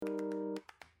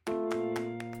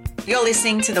You're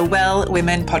listening to the Well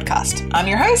Women podcast. I'm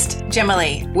your host, Gemma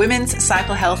Lee, women's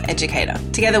cycle health educator.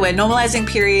 Together, we're normalizing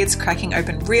periods, cracking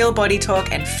open real body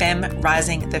talk, and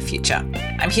fem-rising the future.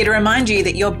 I'm here to remind you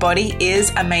that your body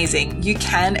is amazing. You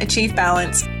can achieve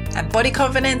balance, and body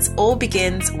confidence all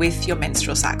begins with your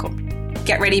menstrual cycle.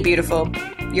 Get ready, beautiful.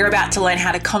 You're about to learn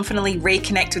how to confidently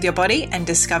reconnect with your body and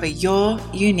discover your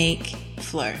unique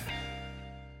flow.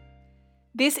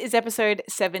 This is episode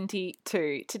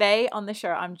 72. Today on the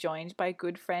show, I'm joined by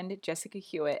good friend Jessica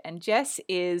Hewett, and Jess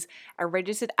is a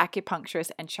registered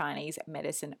acupuncturist and Chinese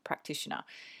medicine practitioner.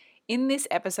 In this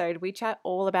episode, we chat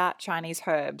all about Chinese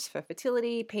herbs for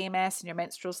fertility, PMS, and your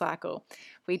menstrual cycle.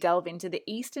 We delve into the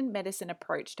Eastern medicine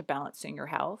approach to balancing your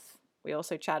health. We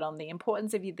also chat on the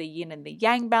importance of the yin and the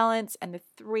yang balance and the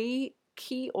 3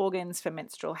 key organs for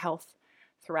menstrual health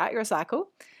throughout your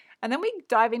cycle. And then we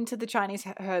dive into the Chinese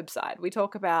herb side. We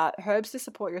talk about herbs to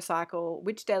support your cycle,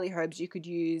 which daily herbs you could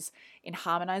use in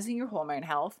harmonizing your hormone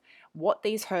health, what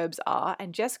these herbs are,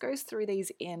 and Jess goes through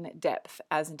these in depth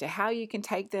as into how you can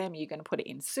take them. You're going to put it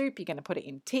in soup, you're going to put it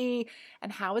in tea,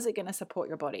 and how is it going to support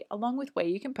your body, along with where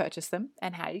you can purchase them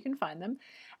and how you can find them.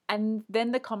 And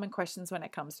then the common questions when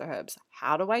it comes to herbs.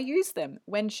 How do I use them?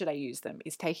 When should I use them?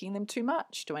 Is taking them too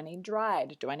much? Do I need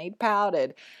dried? Do I need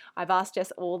powdered? I've asked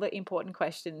Jess all the important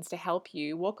questions to help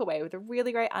you walk away with a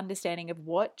really great understanding of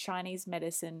what Chinese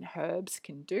medicine herbs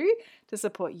can do to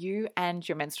support you and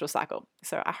your menstrual cycle.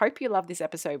 So I hope you love this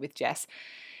episode with Jess.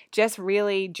 Jess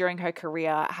really, during her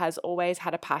career, has always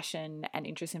had a passion and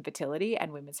interest in fertility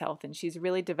and women's health, and she's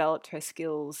really developed her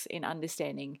skills in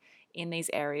understanding in these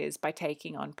areas by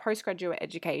taking on postgraduate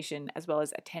education as well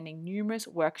as attending numerous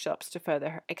workshops to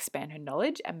further expand her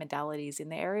knowledge and modalities in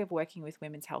the area of working with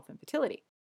women's health and fertility.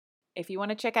 If you want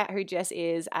to check out who Jess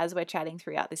is as we're chatting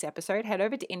throughout this episode, head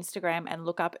over to Instagram and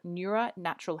look up Nuwa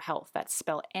Natural Health. That's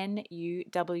spelled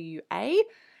N-U-W-A,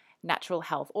 Natural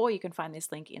Health, or you can find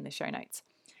this link in the show notes.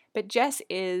 But Jess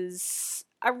is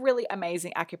a really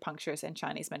amazing acupuncturist and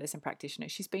Chinese medicine practitioner.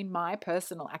 She's been my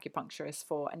personal acupuncturist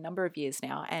for a number of years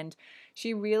now, and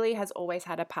she really has always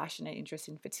had a passion and interest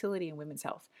in fertility and women's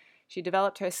health. She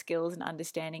developed her skills and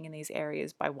understanding in these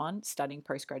areas by studying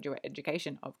postgraduate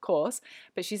education, of course,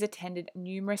 but she's attended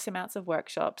numerous amounts of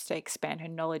workshops to expand her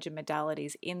knowledge and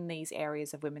modalities in these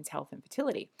areas of women's health and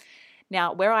fertility.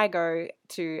 Now, where I go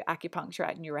to acupuncture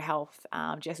at Nuwa Health,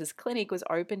 Jess's clinic was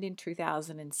opened in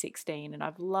 2016, and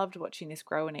I've loved watching this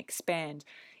grow and expand.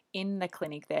 In the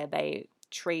clinic there, they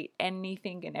treat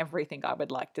anything and everything, I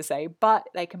would like to say, but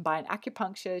they combine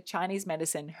acupuncture, Chinese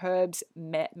medicine, herbs,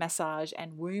 massage,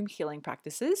 and womb healing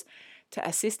practices to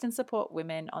assist and support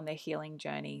women on their healing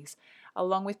journeys,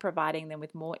 along with providing them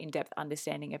with more in-depth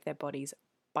understanding of their body's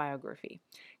biography.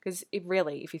 Because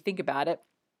if you think about it,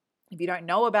 if you don't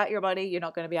know about your body, you're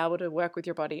not going to be able to work with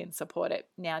your body and support it.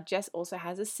 Now, Jess also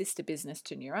has a sister business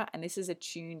to Nuwa, and this is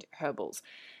Attuned Herbals.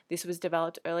 This was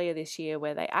developed earlier this year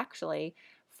where they actually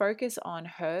focus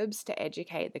on herbs to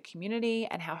educate the community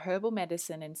and how herbal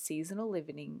medicine and seasonal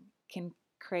living can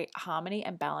create harmony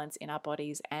and balance in our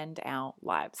bodies and our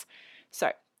lives.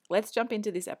 So let's jump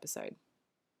into this episode.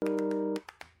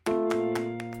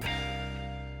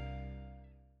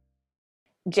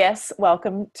 Jess,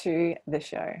 welcome to the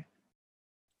show.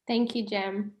 Thank you,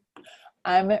 Jem.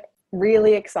 I'm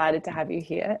really excited to have you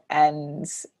here, and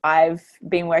I've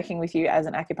been working with you as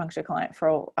an acupuncture client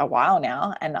for a while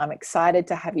now, and I'm excited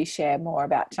to have you share more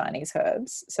about Chinese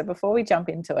herbs. So before we jump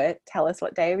into it, tell us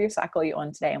what day of your cycle you're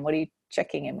on today and what are you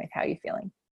checking in with, how you're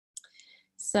feeling?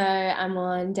 So I'm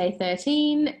on day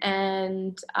 13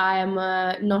 and I am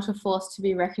not a force to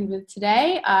be reckoned with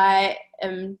today. I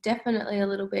am definitely a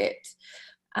little bit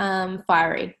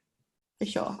fiery, for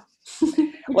sure.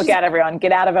 Look out, everyone,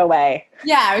 get out of our way.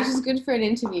 Yeah, which is good for an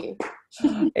interview.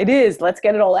 It is. Let's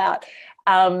get it all out.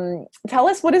 Tell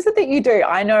us, what is it that you do?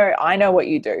 I know what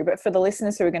you do, but for the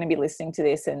listeners who are going to be listening to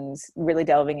this and really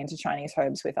delving into Chinese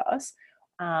herbs with us,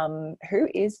 who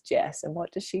is Jess and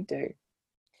what does she do?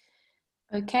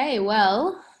 Okay,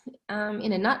 well,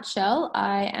 in a nutshell,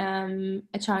 I am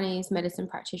a Chinese medicine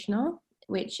practitioner,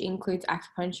 which includes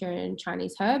acupuncture and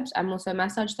Chinese herbs. I'm also a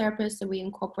massage therapist, so we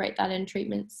incorporate that in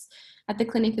treatments at the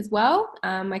clinic as well.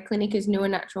 My clinic is Nuwa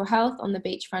Natural Health on the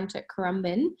beachfront at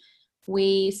Currumbin.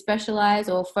 We specialize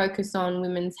or focus on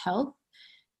women's health,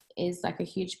 is like a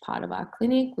huge part of our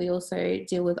clinic. We also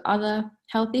deal with other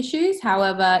health issues.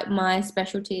 However, my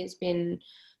specialty has been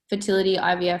fertility,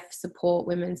 IVF support,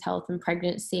 women's health and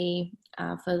pregnancy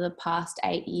for the past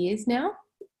 8 years now.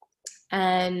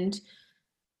 And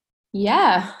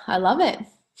yeah, I love it.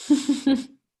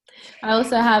 I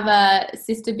also have a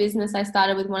sister business I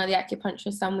started with one of the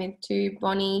acupuncturists I'm with too,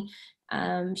 Bonnie,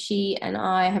 She and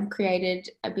I have created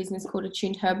a business called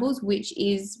Attuned Herbals, which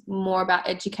is more about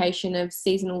education of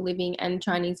seasonal living and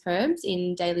Chinese herbs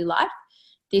in daily life.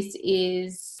 This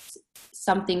is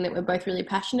something that we're both really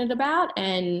passionate about,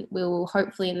 and we'll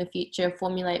hopefully in the future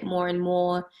formulate more and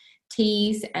more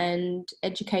teas and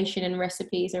education and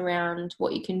recipes around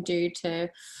what you can do to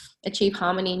achieve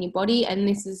harmony in your body. And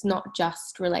this is not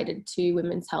just related to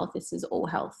women's health, this is all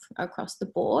health across the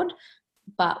board,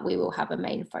 but we will have a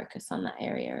main focus on that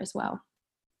area as well.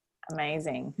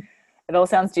 Amazing. It all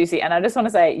sounds juicy. And I just want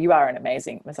to say you are an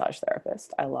amazing massage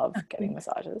therapist. I love getting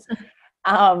massages.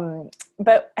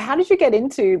 But how did you get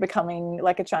into becoming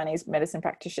like a Chinese medicine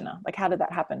practitioner? Like, how did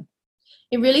that happen?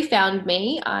 It really found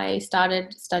me. I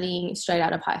started studying straight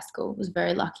out of high school. I was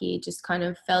very lucky, just kind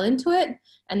of fell into it.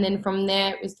 And then from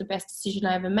there, it was the best decision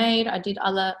I ever made. I did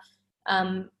other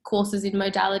courses in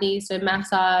modalities, so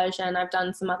massage, and I've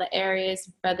done some other areas,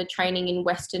 further training in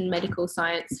Western medical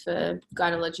science for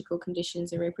gynecological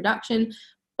conditions and reproduction.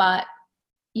 But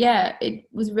yeah, it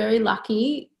was very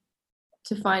lucky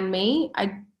to find me.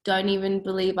 I don't even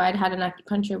believe I'd had an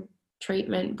acupuncture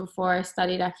treatment before I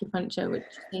studied acupuncture, which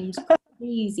seems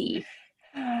crazy.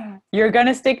 You're going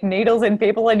to stick needles in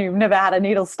people and you've never had a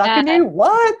needle stuck in you?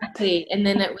 What? Exactly. And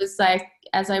then it was like,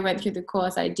 as I went through the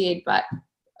course, I did, but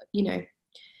you know,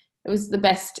 it was the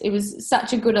best. It was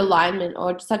such a good alignment,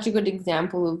 or such a good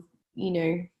example of, you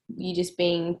know, you just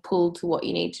being pulled to what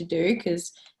you need to do.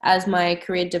 Because as my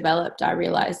career developed, I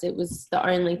realized it was the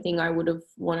only thing I would have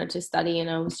wanted to study, and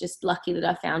I was just lucky that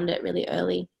I found it really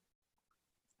early.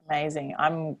 Amazing.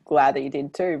 I'm glad that you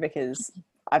did too, because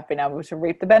I've been able to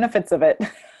reap the benefits of it.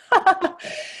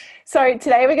 So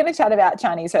today we're going to chat about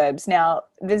Chinese herbs. Now,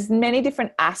 there's many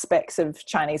different aspects of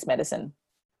Chinese medicine.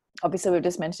 Obviously, we've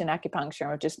just mentioned acupuncture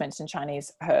and we've just mentioned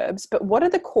Chinese herbs, but what are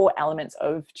the core elements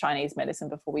of Chinese medicine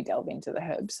before we delve into the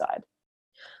herb side?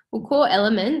 Well, core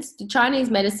elements, the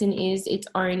Chinese medicine is its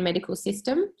own medical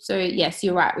system. So yes,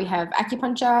 you're right. We have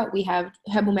acupuncture, we have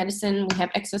herbal medicine, we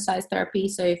have exercise therapy.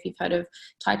 So if you've heard of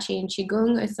Tai Chi and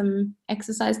Qigong, are some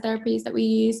exercise therapies that we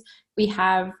use. We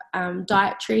have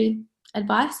dietary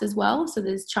advice as well. So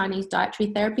there's Chinese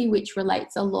dietary therapy, which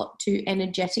relates a lot to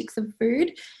energetics of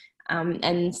food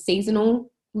and seasonal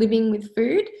living with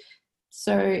food.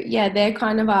 So yeah, they're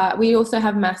kind of we also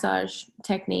have massage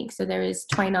techniques. So there is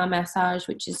Tui-Na massage,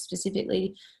 which is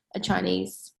specifically a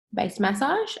Chinese based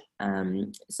massage.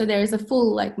 So there is a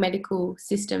full like medical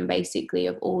system basically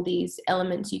of all these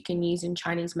elements you can use in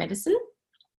Chinese medicine.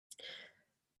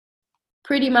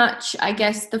 Pretty much, I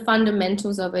guess the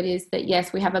fundamentals of it is that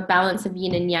yes, we have a balance of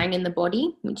yin and yang in the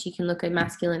body, which you can look at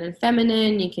masculine and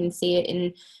feminine. You can see it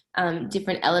in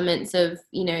different elements of,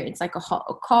 you know, it's like a hot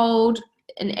or cold,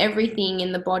 and everything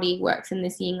in the body works in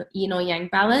this yin or yang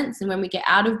balance. And when we get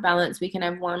out of balance, we can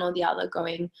have one or the other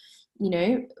going, you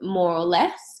know, more or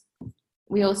less.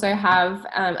 We also have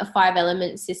a 5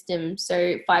 element system,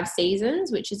 so 5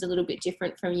 seasons, which is a little bit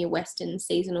different from your Western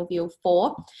seasonal view of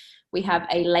 4. We have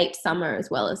a late summer as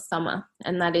well as summer,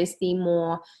 and that is the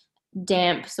more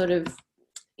damp sort of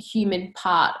humid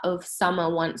part of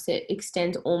summer once it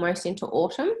extends almost into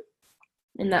autumn.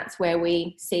 And that's where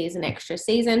we see as an extra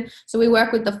season. So we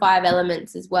work with the 5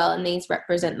 elements as well, and these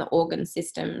represent the organ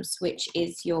systems, which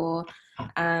is your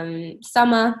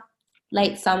summer,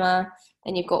 late summer,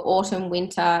 then you've got autumn,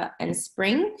 winter, and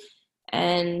spring.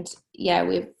 And yeah,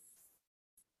 we've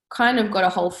kind of got a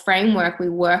whole framework we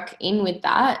work in with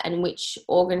that, and which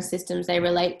organ systems they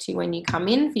relate to. When you come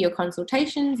in for your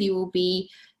consultations, you will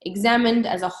be examined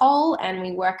as a whole, and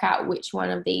we work out which one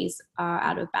of these are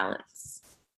out of balance.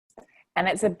 And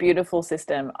it's a beautiful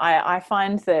system. I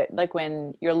find that like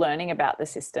when you're learning about the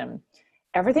system,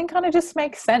 everything kind of just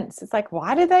makes sense. It's like,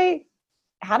 how did I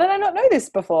not know this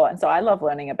before? And so I love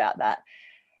learning about that.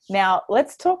 Now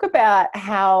let's talk about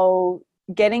how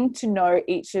getting to know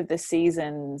each of the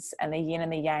seasons and the yin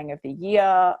and the yang of the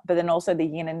year, but then also the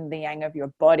yin and the yang of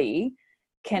your body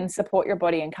can support your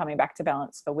body in coming back to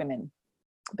balance for women.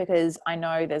 Because I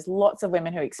know there's lots of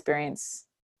women who experience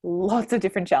lots of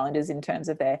different challenges in terms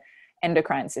of their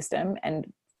endocrine system,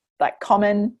 and like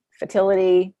common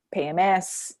fertility,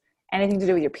 PMS, anything to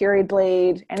do with your period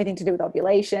bleed, anything to do with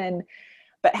ovulation.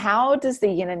 But how does the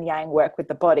yin and yang work with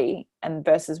the body and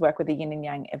versus work with the yin and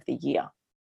yang of the year?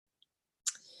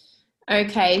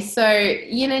 Okay, so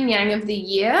yin and yang of the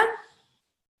year.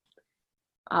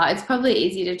 It's probably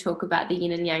easy to talk about the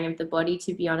yin and yang of the body,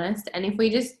 to be honest. And if we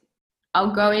just,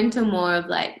 I'll go into more of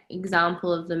like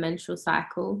example of the menstrual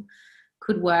cycle,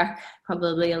 could work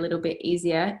probably a little bit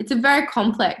easier. It's a very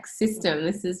complex system.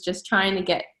 This is just trying to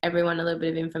get everyone a little bit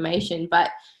of information.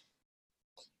 But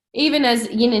even as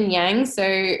yin and yang, so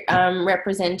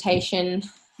representation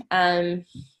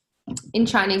in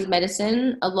Chinese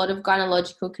medicine, a lot of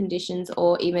gynecological conditions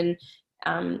or even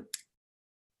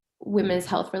women's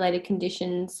health related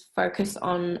conditions focus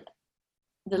on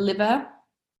the liver,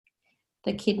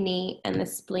 the kidney, and the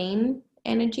spleen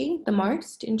energy the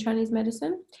most in Chinese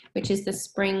medicine, which is the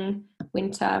spring,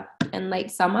 winter, and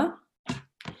late summer.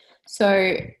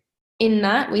 So in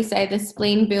that, we say the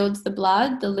spleen builds the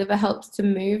blood, the liver helps to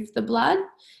move the blood,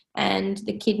 and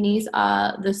the kidneys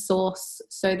are the source.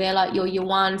 So they're like your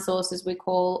yuan source, as we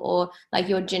call, or like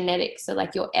your genetics, so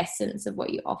like your essence of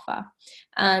what you offer.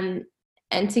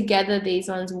 And together, these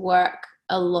ones work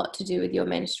a lot to do with your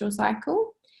menstrual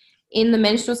cycle. In the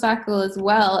menstrual cycle as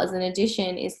well, as an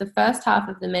addition, is the first half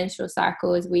of the menstrual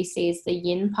cycle, as we see, is the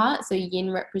yin part. So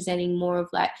yin representing more of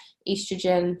like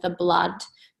estrogen, the blood,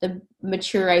 the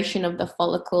maturation of the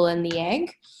follicle and the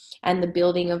egg, and the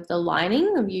building of the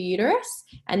lining of your uterus.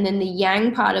 And then the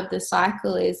yang part of the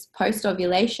cycle is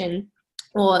post-ovulation,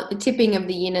 or the tipping of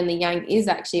the yin and the yang is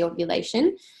actually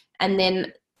ovulation. And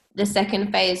then the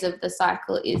second phase of the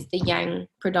cycle is the yang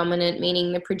predominant,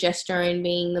 meaning the progesterone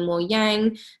being the more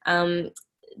yang.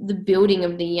 The building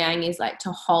of the yang is like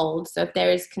to hold. So if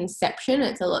there is conception,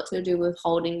 it's a lot to do with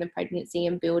holding the pregnancy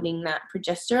and building that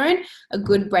progesterone, a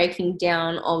good breaking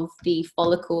down of the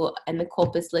follicle and the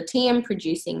corpus luteum,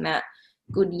 producing that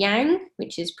good yang,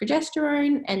 which is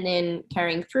progesterone, and then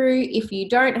carrying through. If you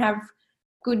don't have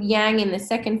good yang in the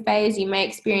second phase, you may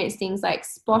experience things like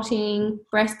spotting,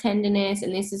 breast tenderness,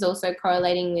 and this is also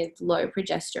correlating with low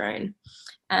progesterone.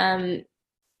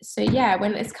 So yeah,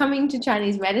 when it's coming to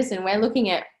Chinese medicine, we're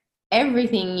looking at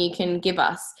everything you can give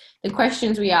us. The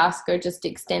questions we ask are just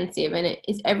extensive, and it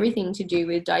is everything to do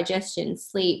with digestion,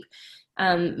 sleep,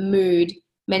 mood,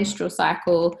 menstrual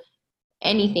cycle,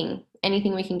 anything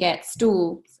we can get,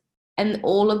 stool. And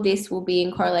all of this will be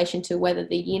in correlation to whether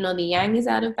the yin or the yang is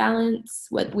out of balance,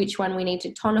 which one we need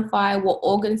to tonify, what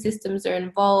organ systems are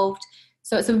involved.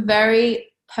 So it's a very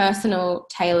personal,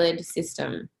 tailored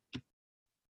system.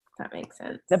 If that makes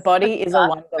sense. The body is a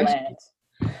wonderland.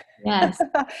 Yes.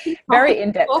 Very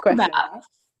in-depth question.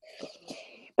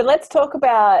 But let's talk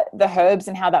about the herbs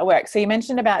and how that works. So you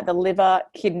mentioned about the liver,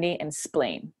 kidney, and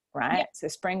spleen, right? Yep. So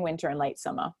spring, winter, and late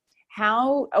summer.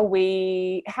 How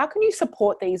can you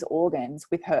support these organs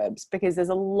with herbs? Because there's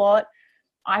a lot,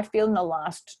 I feel in the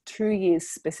last 2 years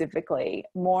specifically,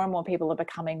 more and more people are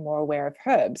becoming more aware of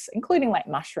herbs, including like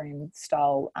mushroom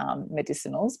style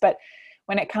medicinals. But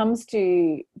when it comes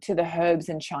to the herbs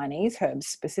and Chinese herbs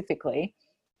specifically,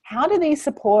 how do these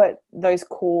support those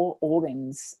core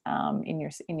organs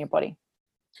in your body?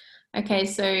 Okay,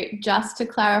 so just to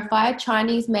clarify,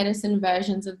 Chinese medicine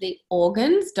versions of the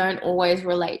organs don't always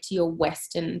relate to your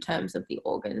Western terms of the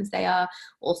organs. They are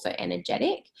also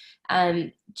energetic,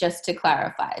 just to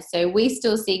clarify. So we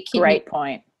still see kidney. Great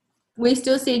point. We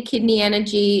still see kidney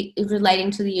energy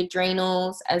relating to the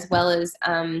adrenals, as well as,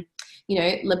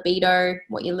 libido,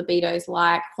 what your libido is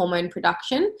like, hormone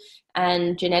production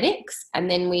and genetics.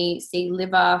 And then we see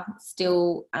liver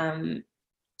still, as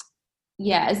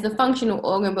the functional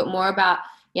organ, but more about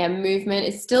movement.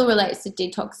 It still relates to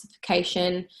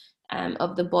detoxification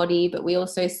of the body, but we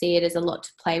also see it as a lot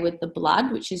to play with the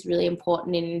blood, which is really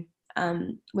important in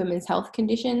women's health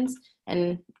conditions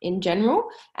and in general.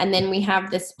 And then we have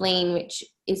the spleen, which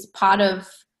is part of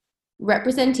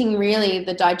representing really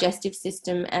the digestive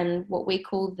system and what we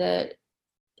call the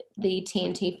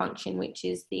TNT function, which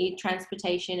is the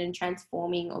transportation and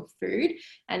transforming of food.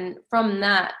 And from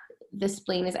that, the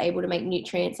spleen is able to make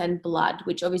nutrients and blood,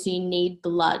 which obviously you need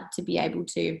blood to be able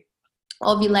to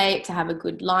ovulate, to have a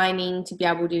good lining, to be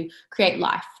able to create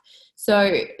life.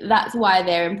 So that's why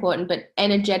they're important. But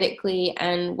energetically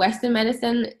and Western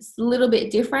medicine, it's a little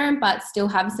bit different, but still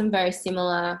have some very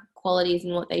similar qualities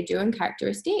in what they do and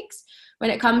characteristics. When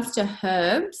it comes to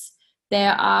herbs,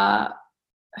 there are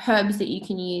herbs that you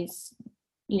can use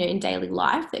in daily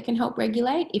life that can help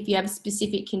regulate. If you have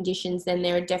specific conditions, then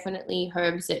there are definitely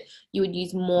herbs that you would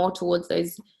use more towards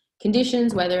those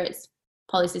conditions, whether it's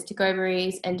polycystic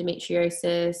ovaries,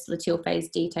 endometriosis, luteal phase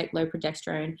defect, low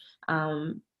progesterone,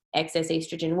 excess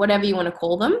estrogen, whatever you want to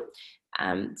call them.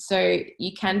 So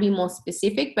you can be more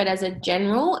specific, but as a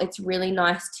general, it's really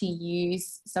nice to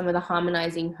use some of the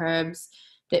harmonizing herbs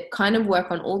that kind of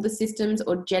work on all the systems,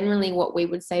 or generally what we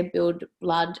would say build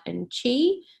blood and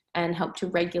qi and help to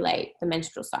regulate the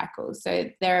menstrual cycle. So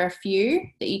there are a few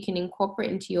that you can incorporate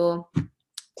into your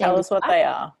Tell us what they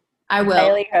are. I will.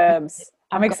 Daily herbs.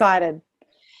 I'm excited.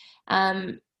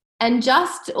 And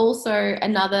just also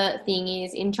another thing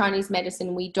is, in Chinese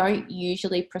medicine, we don't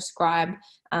usually prescribe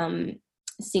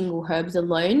single herbs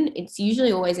alone. It's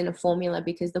usually always in a formula,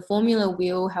 because the formula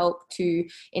will help to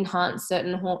enhance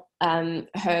certain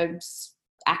herbs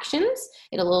actions.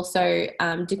 It'll also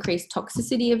decrease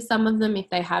toxicity of some of them if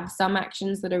they have some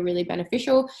actions that are really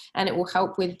beneficial, and it will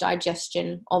help with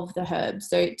digestion of the herbs.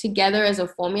 So together as a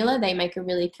formula, they make a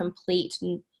really complete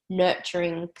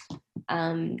nurturing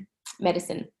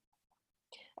medicine.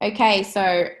 Okay,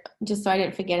 so just so I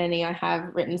didn't forget any, I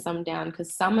have written some down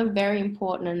because some are very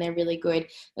important and they're really good.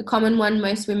 The common one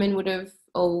most women would have,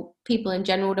 or people in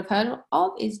general would have heard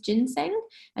of, is ginseng,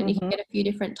 and you can get a few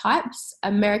different types.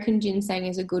 American ginseng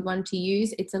is a good one to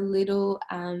use. It's a little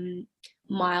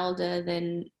milder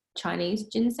than Chinese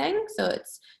ginseng, so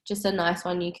it's just a nice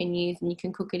one you can use, and you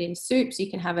can cook it in soups. You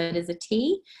can have it as a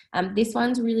tea. This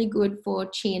one's really good for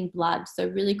qi and blood, so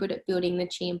really good at building the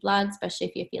qi and blood, especially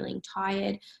if you're feeling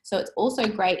tired. So it's also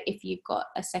great if you've got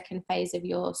a second phase of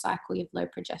your cycle, you have low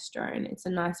progesterone. It's a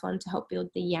nice one to help build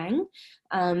the yang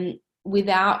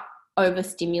without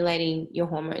overstimulating your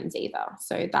hormones either.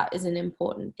 So that is an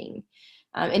important thing.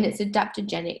 And it's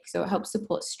adaptogenic, so it helps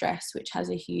support stress, which has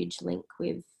a huge link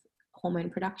with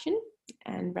hormone production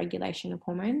and regulation of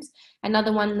hormones.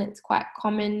 Another one that's quite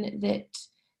common that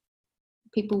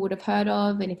people would have heard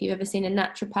of, and if you've ever seen a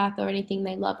naturopath or anything,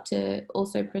 they love to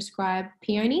also prescribe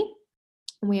peony.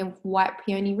 And we have white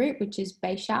peony root, which is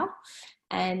Beishao,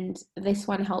 and this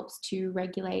one helps to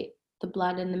regulate the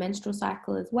blood and the menstrual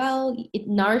cycle as well. It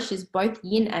nourishes both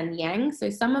yin and yang,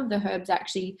 so some of the herbs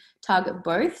actually target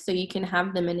both, so you can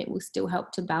have them and it will still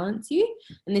help to balance you.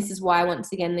 And this is why,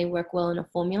 once again, they work well in a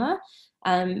formula.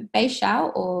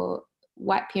 Beishao, or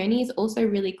white peony, is also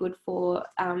really good for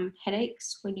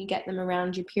headaches when you get them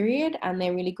around your period, and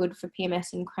they're really good for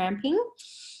PMS and cramping.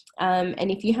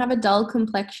 And if you have a dull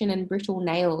complexion and brittle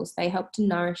nails, they help to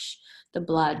nourish the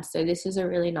blood, so this is a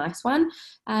really nice one.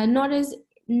 Not as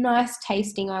nice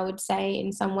tasting, I would say, in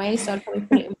some ways, so I'd probably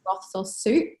put it in broths or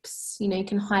soups. You know, you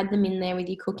can hide them in there with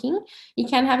your cooking. You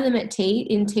can have them in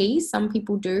teas, some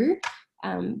people do,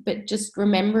 but just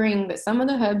remembering that some of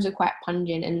the herbs are quite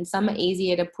pungent and some are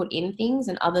easier to put in things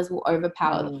and others will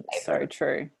overpower the flavor. So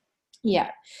true.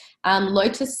 Yeah.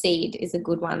 Lotus seed is a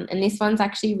good one, and this one's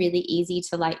actually really easy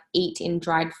to like eat in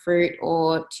dried fruit,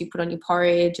 or to put on your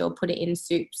porridge, or put it in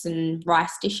soups and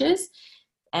rice dishes.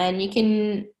 And you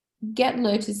can get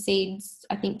lotus seeds,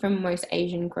 I think, from most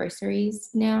Asian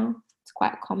groceries now. It's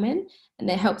quite common, and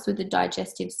it helps with the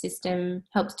digestive system,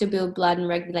 helps to build blood and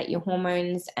regulate your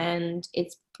hormones, and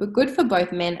it's good for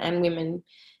both men and women.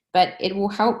 But it will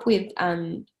help with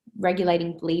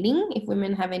regulating bleeding if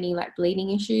women have any like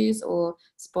bleeding issues or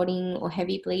spotting or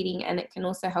heavy bleeding, and it can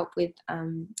also help with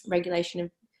regulation of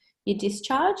your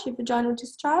discharge, your vaginal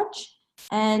discharge.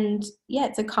 And yeah,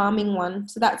 it's a calming one,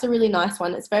 so that's a really nice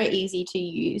one. It's very easy to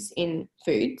use in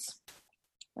foods,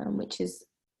 which is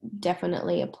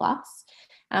definitely a plus.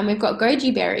 We've got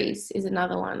goji berries is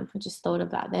another one. I just thought of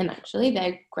that then, actually.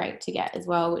 They're great to get as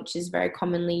well, which is very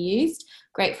commonly used.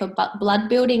 Great for blood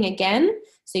building again,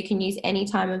 so you can use any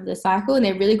time of the cycle, and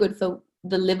they're really good for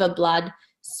the liver blood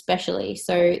especially.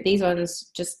 So these ones,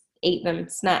 just eat them,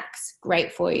 snacks,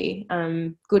 great for you.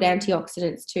 Good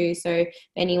antioxidants too, so if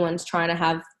anyone's trying to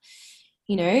have,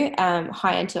 you know,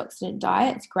 high antioxidant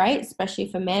diet, it's great,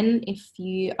 especially for men. If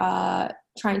you are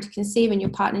trying to conceive and your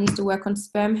partner needs to work on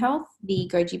sperm health, the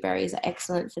goji berries are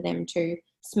excellent for them too.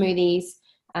 Smoothies,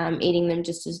 eating them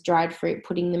just as dried fruit,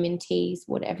 putting them in teas,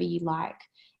 whatever you like.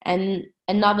 And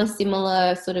another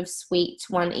similar sort of sweet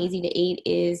one, easy to eat,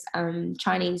 is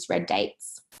Chinese red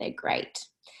dates. They're great.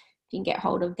 You can get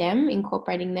hold of them,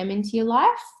 incorporating them into your life.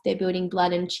 They're building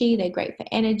blood and qi. They're great for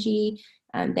energy.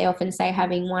 They often say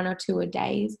having 1 or 2 a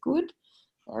day is good.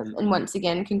 And once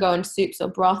again, can go in soups or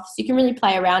broths. You can really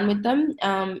play around with them.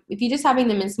 If you're just having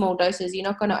them in small doses, you're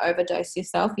not going to overdose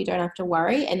yourself. You don't have to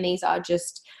worry. And these are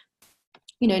just,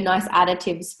 you know, nice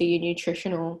additives for your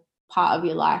nutritional part of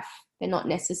your life. They're not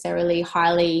necessarily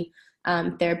highly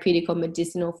therapeutic or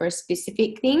medicinal for a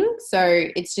specific thing. So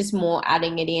it's just more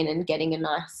adding it in and getting a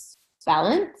nice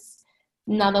balance.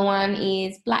 Another one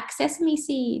is black sesame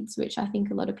seeds, which I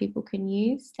think a lot of people can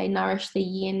use. They nourish the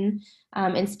yin,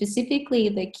 and specifically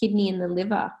the kidney and the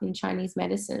liver in Chinese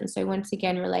medicine. So once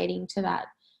again, relating to that,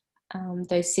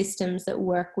 those systems that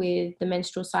work with the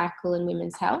menstrual cycle and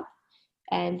women's health.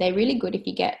 And they're really good if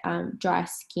you get dry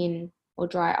skin or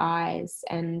dry eyes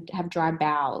and have dry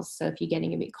bowels. So if you're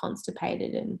getting a bit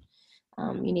constipated and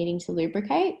you're needing to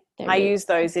lubricate. I use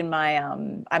those in my,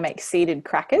 I make seeded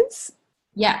crackers.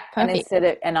 Yeah, perfect.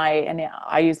 And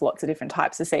I use lots of different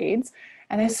types of seeds,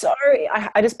 And they're so,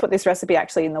 I just put this recipe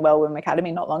actually in the Well Women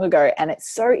Academy not long ago, and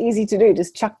it's so easy to do.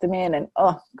 Just chuck them in and,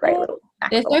 oh, great little.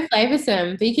 They're so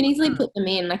flavoursome, but you can easily put them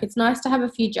in. Like, it's nice to have a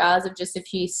few jars of just a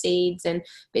few seeds and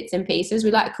bits and pieces.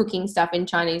 We like cooking stuff in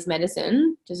Chinese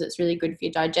medicine because it's really good for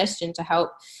your digestion to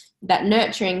help that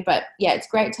nurturing. But yeah, it's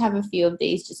great to have a few of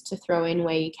these just to throw in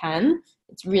where you can.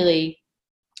 It's really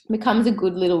becomes a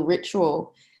good little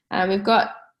ritual. We've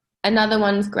got another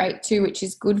one's great too, which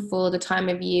is good for the time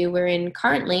of year we're in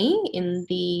currently, in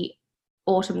the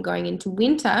autumn going into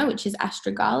winter, which is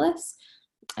astragalus.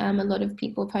 A lot of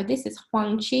people have heard this. It's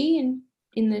huang qi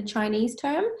in the Chinese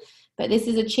term, but this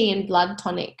is a qi and blood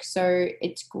tonic. So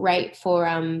it's great for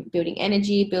building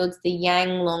energy, builds the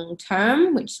yang long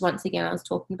term, which once again, I was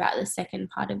talking about the second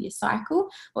part of your cycle,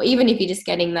 or even if you're just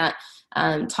getting that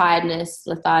tiredness,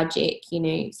 lethargic,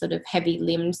 sort of heavy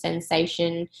limb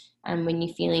sensation, and when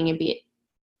you're feeling a bit,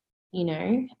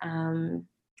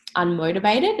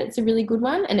 unmotivated, it's a really good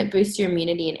one, and it boosts your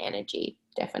immunity and energy,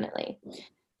 definitely.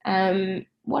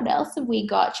 What else have we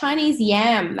got? Chinese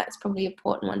yam, that's probably an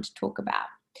important one to talk about.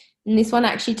 And this one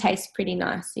actually tastes pretty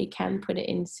nice. So you can put it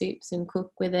in soups and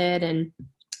cook with it, and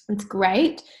it's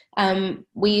great.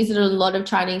 We use it in a lot of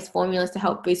Chinese formulas to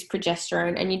help boost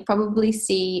progesterone, and you'd probably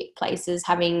see places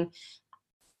having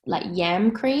like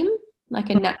yam cream, like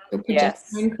a natural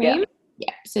progesterone cream.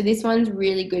 Yeah. So this one's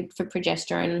really good for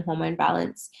progesterone and hormone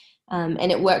balance.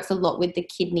 And it works a lot with the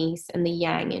kidneys and the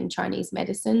yang in Chinese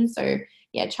medicine. So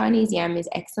yeah, Chinese yam is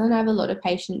excellent. I have a lot of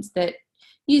patients that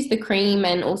use the cream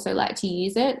and also like to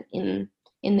use it in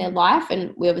their life,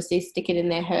 and we obviously stick it in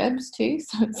their herbs too,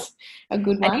 so it's a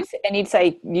good one. And you'd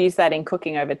say use that in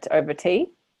cooking over tea?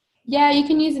 Yeah, you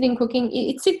can use it in cooking.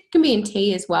 It can be in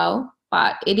tea as well,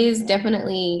 but it is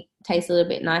definitely tastes a little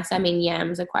bit nice. I mean,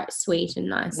 yams are quite sweet and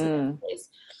nice. Be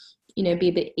a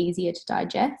bit easier to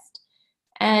digest.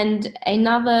 And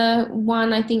another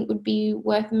one I think would be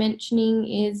worth mentioning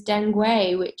is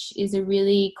dangui, which is a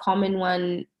really common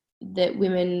one that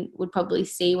women would probably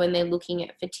see when they're looking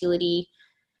at fertility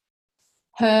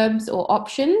herbs or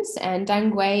options. And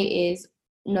dangui is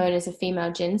known as a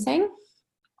female ginseng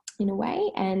in a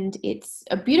way, and it's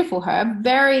a beautiful herb.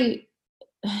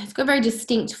 It's got a very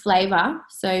distinct flavor.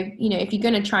 So, if you're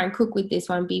going to try and cook with this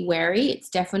one, be wary. It's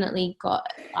definitely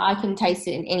I can taste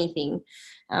it in anything.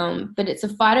 But it's a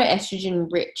phytoestrogen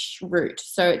rich root.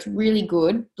 So it's really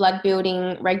good. Blood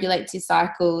building, regulates your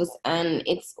cycles. And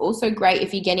it's also great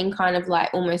if you're getting kind of like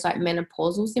almost like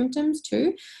menopausal symptoms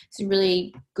too. It's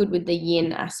really good with the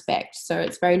yin aspect. So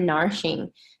it's very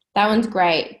nourishing. That one's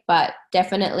great, but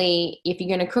definitely if you're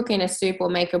going to cook in a soup or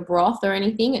make a broth or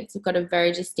anything, it's got a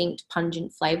very distinct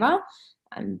pungent flavor.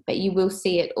 But you will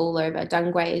see it all over.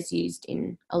 Dangui is used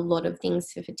in a lot of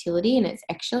things for fertility, and it's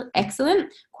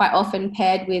excellent, quite often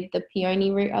paired with the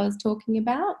peony root I was talking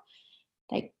about.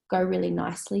 They go really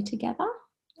nicely together.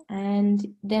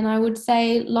 And then I would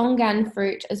say longan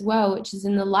fruit as well, which is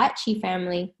in the lychee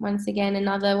family. Once again,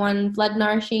 another one, blood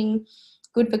nourishing,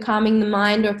 good for calming the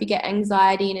mind, or if you get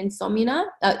anxiety and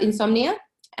insomnia,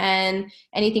 and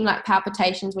anything like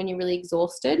palpitations when you're really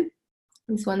exhausted.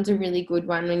 This one's a really good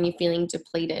one when you're feeling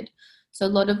depleted. So a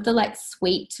lot of the like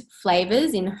sweet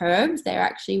flavors in herbs, they're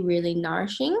actually really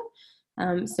nourishing.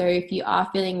 So if you are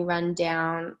feeling run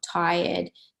down,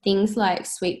 tired, things like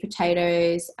sweet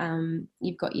potatoes,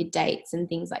 you've got your dates and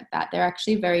things like that. They're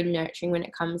actually very nurturing when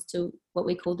it comes to what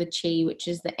we call the qi, which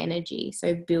is the energy.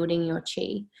 So building your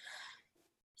qi.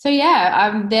 So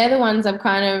yeah, they're the ones I've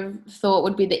kind of thought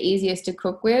would be the easiest to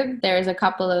cook with. There is a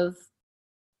couple of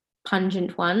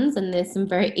pungent ones, and there's some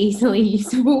very easily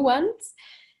usable ones.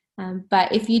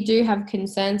 But if you do have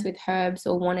concerns with herbs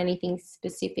or want anything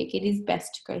specific, it is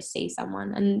best to go see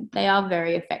someone. And they are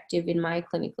very effective in my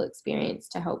clinical experience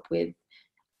to help with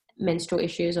menstrual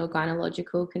issues or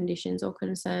gynecological conditions or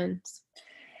concerns.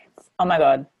 Oh my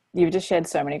God, you've just shared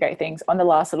so many great things. On the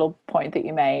last little point that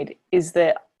you made is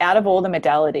that out of all the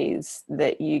modalities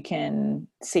that you can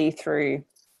see through,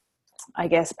 I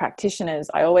guess, practitioners,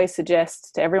 I always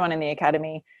suggest to everyone in the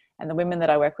academy and the women that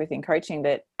I work with in coaching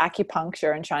that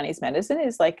acupuncture and Chinese medicine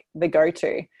is like the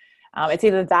go-to. It's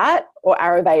either that or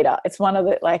Ayurveda. It's one of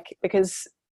the, because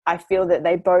I feel that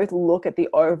they both look at the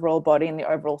overall body and the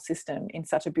overall system in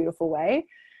such a beautiful way.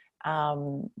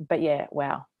 But yeah,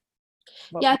 wow.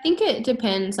 Yeah, I think it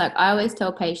depends. Like I always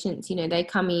tell patients, they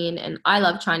come in, and I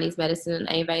love Chinese medicine and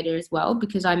Ayurveda as well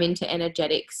because I'm into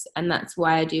energetics, and that's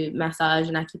why I do massage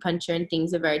and acupuncture, and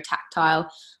things are very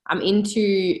tactile. I'm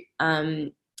into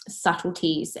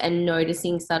subtleties and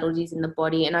noticing subtleties in the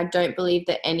body, and I don't believe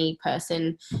that any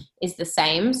person is the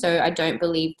same. So I don't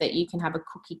believe that you can have a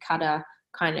cookie cutter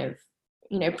kind of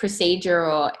procedure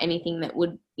or anything that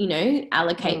would,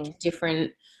 allocate to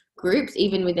different groups.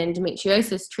 Even with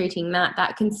endometriosis, treating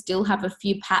that can still have a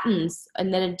few patterns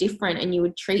and that are different, and you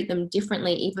would treat them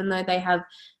differently even though they have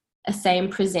a same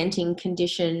presenting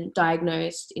condition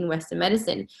diagnosed in Western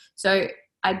medicine. So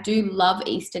I do love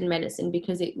Eastern medicine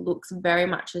because it looks very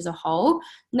much as a whole.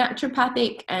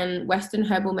 Naturopathic and Western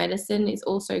herbal medicine is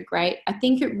also great. I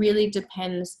think it really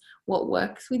depends what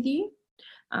works with you.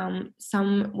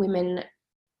 Some women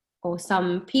or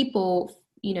some people,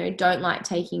 don't like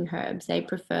taking herbs. They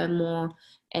prefer more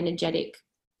energetic,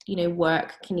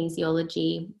 work,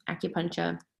 kinesiology,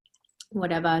 acupuncture,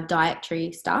 whatever,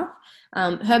 dietary stuff.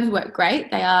 Herbs work great.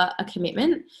 They are a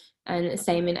commitment, and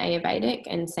same in Ayurvedic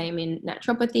and same in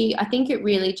naturopathy. I think it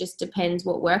really just depends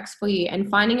what works for you, and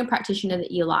finding a practitioner that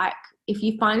you like. If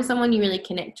you find someone you really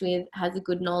connect with, has a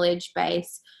good knowledge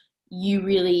base, you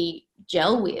really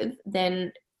gel with,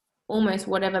 then almost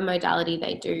whatever modality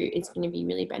they do is going to be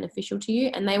really beneficial to you,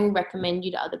 and they will recommend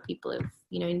you to other people if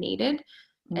needed.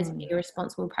 As being a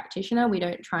responsible practitioner, we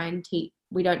don't try and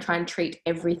treat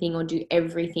everything or do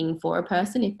everything for a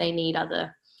person if they need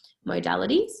other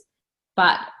modalities.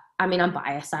 But I mean, I'm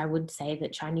biased. I would say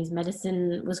that Chinese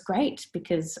medicine was great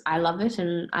because I love it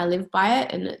and I live by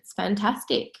it, and it's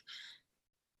fantastic.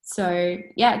 So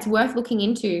yeah, it's worth looking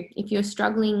into. If you're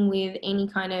struggling with any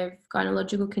kind of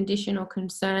gynecological condition or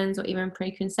concerns, or even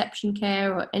preconception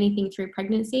care or anything through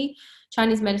pregnancy,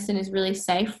 Chinese medicine is really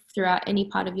safe throughout any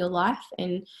part of your life,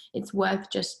 and it's worth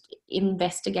just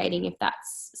investigating if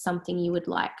that's something you would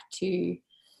like to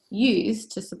use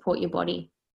to support your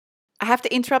body. I have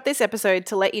to interrupt this episode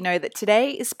to let you know that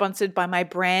today is sponsored by my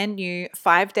brand new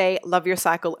 5-day Love Your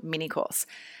Cycle mini course,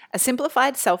 a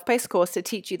simplified self-paced course to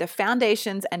teach you the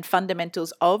foundations and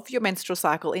fundamentals of your menstrual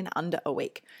cycle in under a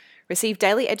week. Receive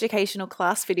daily educational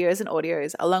class videos and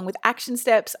audios, along with action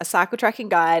steps, a cycle tracking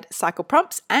guide, cycle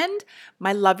prompts, and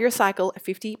my Love Your Cycle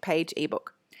 50-page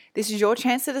ebook. This is your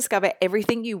chance to discover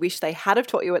everything you wish they had have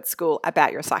taught you at school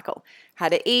about your cycle. How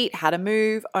to eat, how to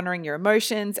move, honoring your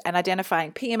emotions, and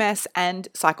identifying PMS and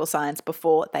cycle signs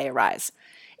before they arise.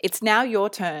 It's now your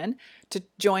turn to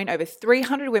join over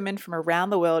 300 women from around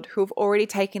the world who have already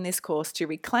taken this course to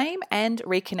reclaim and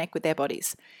reconnect with their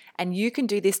bodies. And you can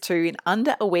do this too in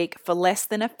under a week for less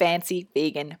than a fancy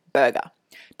vegan burger.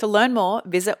 To learn more,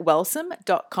 visit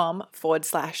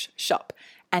wellsome.com/shop.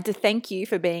 And to thank you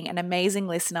for being an amazing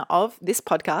listener of this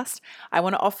podcast, I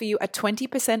want to offer you a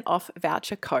 20% off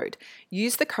voucher code.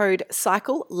 Use the code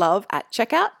CYCLELOVE at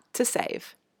checkout to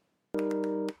save.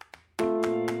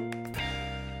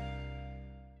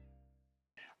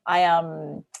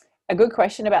 A good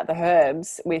question about the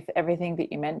herbs with everything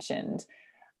that you mentioned.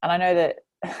 And I know that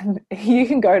you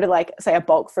can go to, like, say, a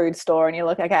bulk food store and you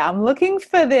look, okay, I'm looking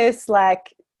for this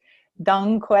like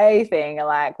dong quai thing.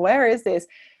 Like, where is this?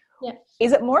 Yeah.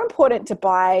 Is it more important to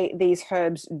buy these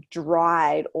herbs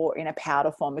dried or in a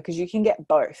powder form? Because you can get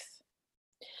both.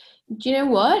 Do you know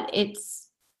what? It's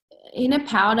in a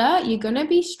powder, you're going to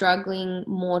be struggling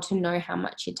more to know how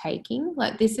much you're taking.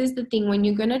 Like, this is the thing, when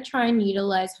you're going to try and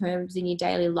utilize herbs in your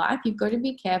daily life, you've got to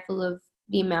be careful of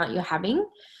the amount you're having.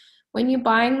 When you're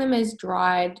buying them as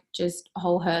dried, just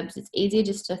whole herbs, it's easier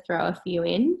just to throw a few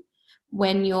in.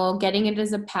 When you're getting it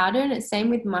as a powder, and it's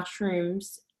same with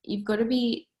mushrooms, you've got to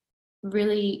be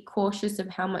really cautious of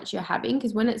how much you're having,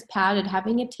 because when it's powdered,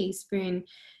 having a teaspoon,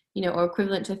 or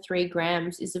equivalent to 3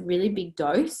 grams is a really big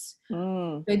dose.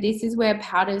 So this is where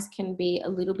powders can be a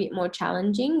little bit more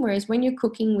challenging. Whereas when you're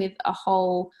cooking with a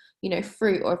whole,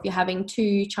 fruit, or if you're having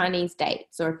 2 Chinese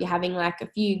dates, or if you're having like a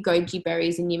few goji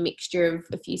berries in your mixture of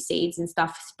a few seeds and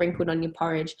stuff sprinkled on your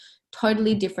porridge,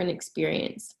 totally different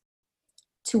experience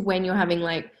to when you're having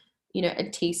like, a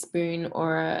teaspoon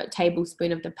or a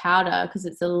tablespoon of the powder, because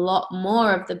it's a lot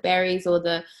more of the berries or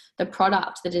the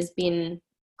product that has been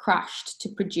crushed to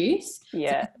produce.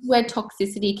 Yeah. So where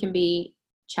toxicity can be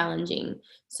challenging.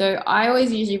 So I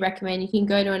always usually recommend you can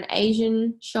go to an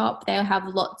Asian shop. They'll have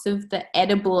lots of the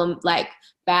edible like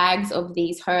bags of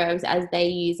these herbs as they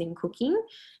use in cooking.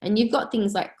 And you've got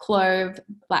things like clove,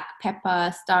 black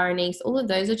pepper, star anise. All of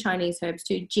those are Chinese herbs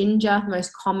too. Ginger, the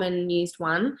most common used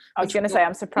one. I was going to say,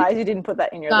 I'm surprised you didn't put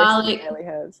that in your garlic, list of daily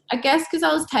herbs. I guess because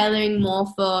I was tailoring more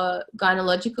for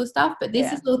gynecological stuff, but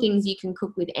this is all things you can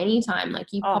cook with anytime.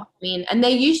 Like you pop them in, and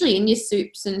they're usually in your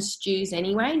soups and stews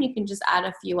anyway, and you can just add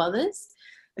a few others.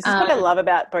 This is what I love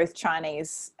about both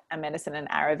Chinese medicine and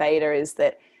Ayurveda, is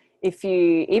that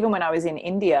even when I was in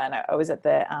India and I was at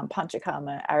the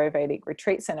Panchakarma Ayurvedic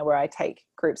Retreat Center, where I take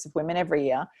groups of women every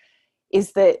year,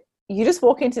 is that, you just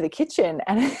walk into the kitchen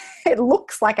and it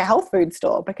looks like a health food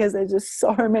store because there's just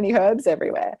so many herbs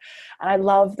everywhere. And I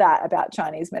love that about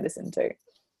Chinese medicine too.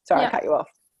 Sorry, I cut you off.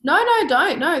 No,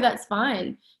 don't. No, that's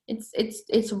fine.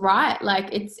 It's right. Like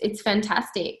it's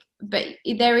fantastic. But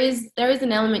there is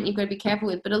an element you've got to be careful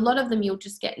with. But a lot of them you'll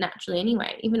just get naturally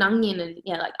anyway. Even onion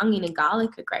and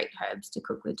garlic are great herbs to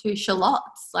cook with too.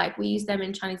 Shallots, like we use them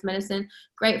in Chinese medicine.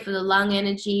 Great for the lung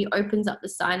energy, opens up the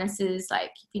sinuses.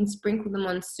 Like you can sprinkle them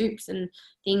on soups and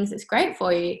things. It's great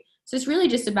for you. So it's really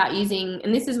just about using,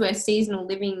 and this is where seasonal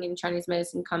living in Chinese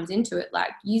medicine comes into it,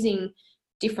 like using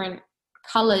different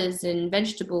colors and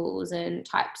vegetables and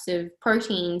types of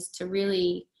proteins to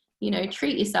really,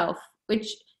 treat yourself,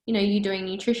 which, you doing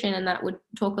nutrition and that would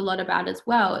talk a lot about as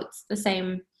well. It's the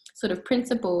same sort of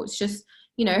principle. It's just,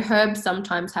 herbs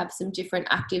sometimes have some different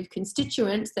active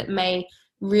constituents that may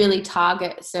really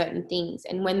target certain things.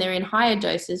 And when they're in higher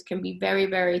doses can be very,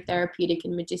 very therapeutic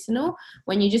and medicinal.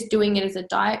 When you're just doing it as a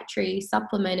dietary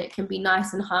supplement, it can be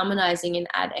nice and harmonizing and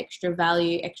add extra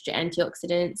value, extra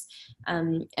antioxidants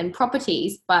and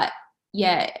properties. But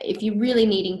yeah, if you're really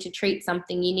needing to treat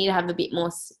something, you need to have a bit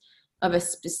more of a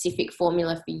specific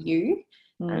formula for you.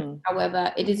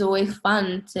 However, it is always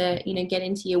fun to, get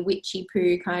into your witchy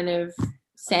poo kind of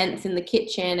scents in the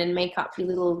kitchen and make up your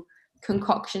little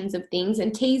concoctions of things.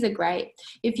 And teas are great.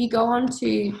 If you go on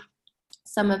to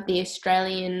some of the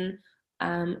Australian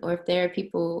or if there are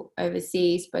people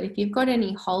overseas, but if you've got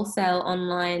any wholesale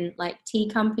online like tea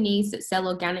companies that sell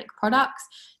organic products,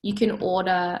 you can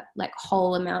order like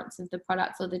whole amounts of the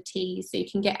products or the teas. So you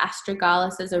can get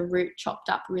astragalus as a root chopped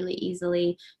up really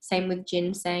easily. Same with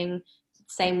ginseng.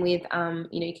 Same with,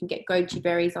 you can get goji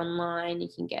berries online. You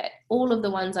can get all of the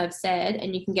ones I've said,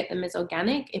 and you can get them as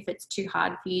organic if it's too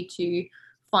hard for you to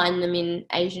find them in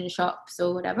Asian shops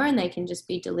or whatever, and they can just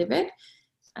be delivered.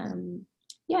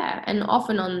 And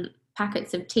often on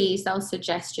packets of teas, they'll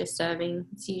suggest your serving.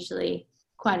 It's usually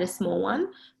quite a small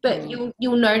one. But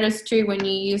you'll notice too when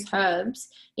you use herbs,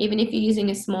 even if you're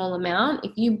using a small amount,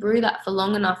 if you brew that for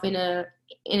long enough in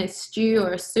a stew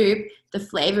or a soup, the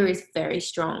flavor is very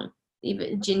strong.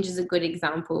 Even ginger's a good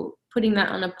example. Putting that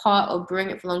on a pot or brewing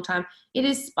it for a long time, it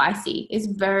is spicy. It's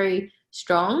very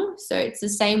strong. So it's the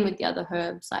same with the other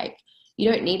herbs. Like you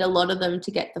don't need a lot of them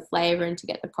to get the flavor and to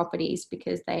get the properties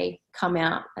because they come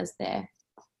out as they're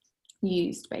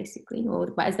used basically,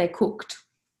 or as they're cooked.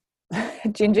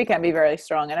 Ginger can be very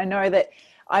strong. And I know that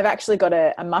I've actually got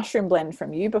a mushroom blend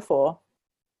from you before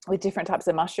with different types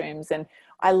of mushrooms, and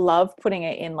I love putting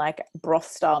it in like broth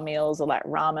style meals or like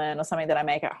ramen or something that I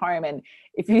make at home. And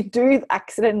if you do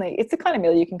accidentally, it's the kind of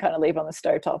meal you can kind of leave on the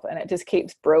stovetop and it just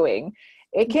keeps brewing,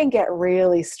 it can get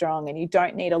really strong and you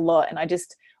don't need a lot. And I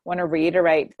just want to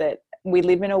reiterate that we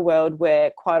live in a world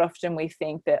where quite often we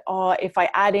think that, if I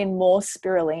add in more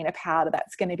spirulina powder,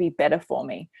 that's going to be better for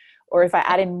me. Or if I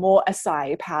add in more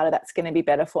acai powder, that's going to be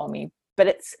better for me. But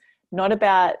it's not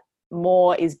about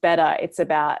more is better. It's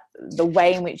about the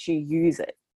way in which you use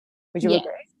it. Would you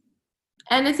agree?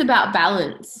 And it's about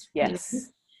balance. Yes.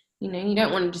 You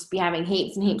don't want to just be having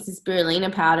heaps and heaps of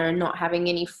spirulina powder and not having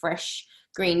any fresh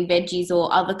green veggies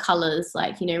or other colors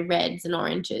like, reds and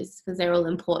oranges, because they're all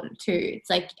important too. It's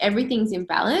like everything's in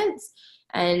balance.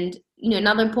 And,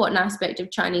 another important aspect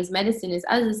of Chinese medicine is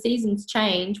as the seasons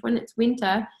change, when it's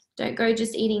winter, don't go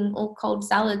just eating all cold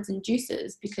salads and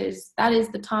juices, because that is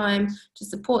the time to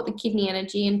support the kidney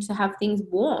energy and to have things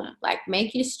warm. Like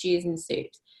make your stews and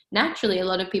soups. Naturally, a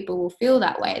lot of people will feel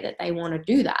that way, that they want to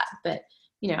do that. But,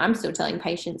 I'm still telling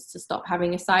patients to stop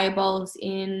having acai bowls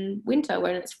in winter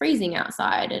when it's freezing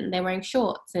outside and they're wearing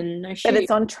shorts and no shoes. But it's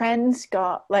on trend,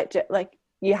 Scott. Like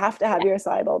you have to have your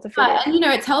acai bowl to feel it. And,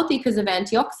 it's healthy because of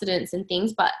antioxidants and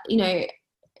things. But,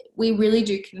 we really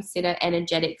do consider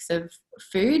energetics of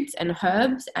foods and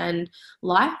herbs and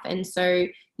life. And so,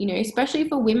 especially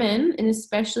for women and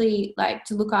especially like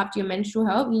to look after your menstrual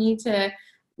health, you need to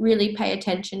really pay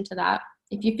attention to that.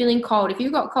 If you're feeling cold, if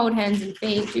you've got cold hands and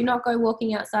feet, do not go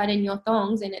walking outside in your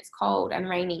thongs and it's cold and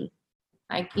raining.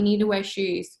 Like you need to wear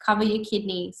shoes, cover your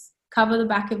kidneys, cover the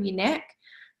back of your neck,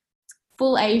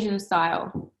 full Asian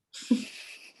style.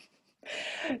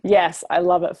 Yes, I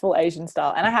love it, full Asian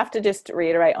style. And I have to just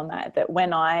reiterate on that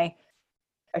when I,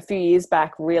 a few years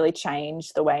back, really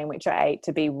changed the way in which I ate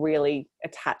to be really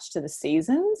attached to the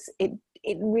seasons, it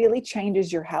really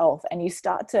changes your health, and you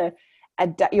start to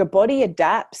adapt. Your body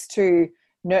adapts to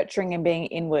nurturing and being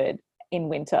inward in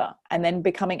winter and then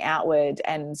becoming outward,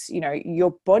 and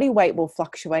your body weight will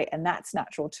fluctuate, and that's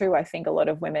natural too. I think a lot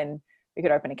of women, we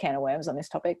could open a can of worms on this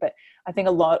topic, but I think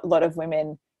a lot of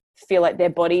women feel like their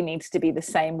body needs to be the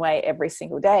same way every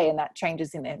single day, and that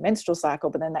changes in their menstrual cycle,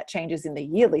 but then that changes in the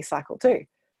yearly cycle too.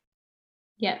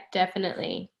 Yeah,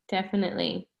 definitely.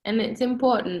 And it's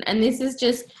important. And this is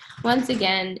just, once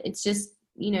again, it's just,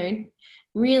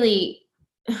 really,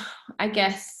 I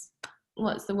guess,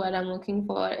 what's the word I'm looking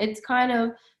for? It's kind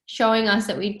of showing us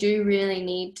that we do really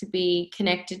need to be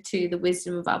connected to the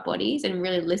wisdom of our bodies and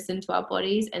really listen to our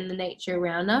bodies and the nature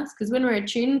around us. Because when we're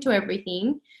attuned to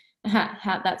everything,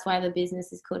 that's why the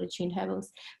business is called Attuned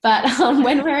Herbals. But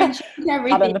when we're attuned to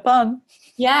everything, Pardon the pun.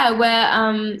 Yeah,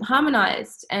 we're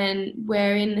harmonized and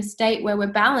we're in a state where we're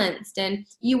balanced. And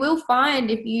you will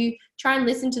find, if you try and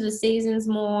listen to the seasons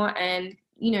more and,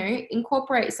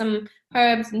 incorporate some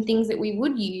herbs and things that we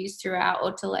would use throughout,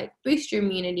 or to like boost your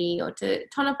immunity or to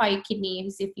tonify your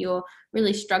kidneys if you're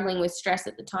really struggling with stress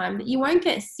at the time, that you won't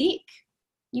get sick.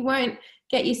 You won't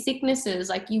get your sicknesses.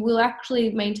 Like, you will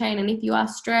actually maintain. And if you are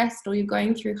stressed or you're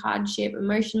going through hardship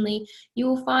emotionally, you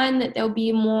will find that there'll be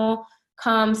a more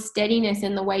calm steadiness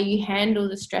in the way you handle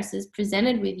the stresses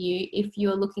presented with you if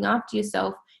you're looking after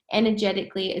yourself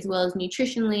energetically as well as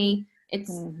nutritionally.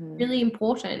 It's really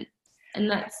important. And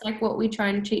that's like what we try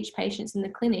and teach patients in the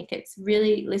clinic. It's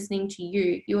really listening to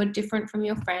you. You are different from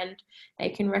your friend. They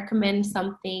can recommend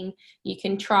something. You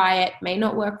can try it. May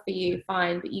not work for you,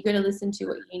 fine, but you got to listen to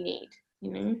what you need,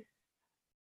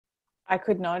 I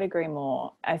could not agree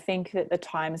more. I think that the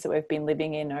times that we've been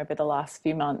living in over the last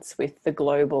few months with the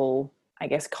global, I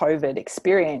guess, COVID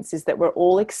experience, is that we're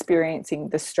all experiencing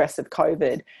the stress of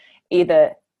COVID,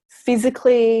 either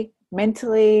physically,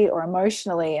 mentally, or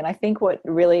emotionally. And I think what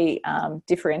really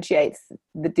differentiates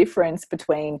the difference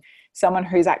between someone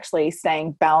who's actually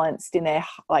staying balanced in their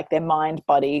mind,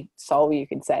 body, soul, you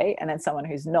could say, and then someone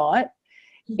who's not,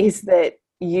 is that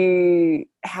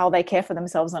how they care for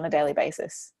themselves on a daily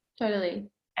basis. Totally.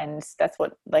 And that's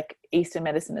what like Eastern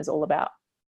medicine is all about.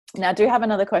 Now, I do have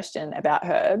another question about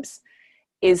herbs,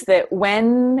 is that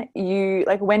when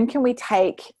can we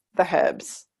take the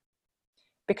herbs?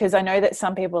 Because I know that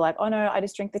some people are like, oh no, I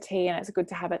just drink the tea and it's good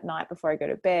to have at night before I go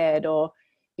to bed. Or,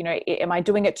 am I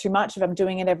doing it too much if I'm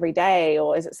doing it every day?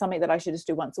 Or is it something that I should just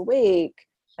do once a week?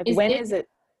 Is it?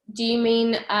 Do you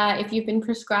mean if you've been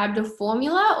prescribed a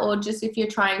formula, or just if you're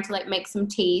trying to like make some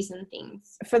teas and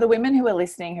things? For the women who are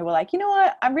listening, who are like, you know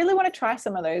what, I really want to try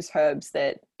some of those herbs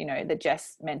that, that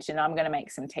Jess mentioned, I'm going to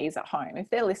make some teas at home. If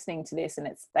they're listening to this and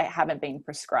they haven't been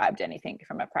prescribed anything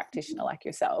from a practitioner like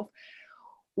yourself,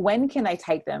 when can they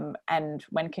take them and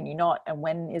when can you not? And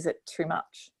when is it too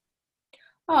much?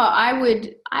 Oh, I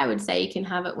would say you can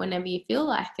have it whenever you feel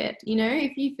like it.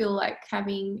 If you feel like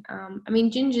having,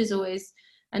 ginger's always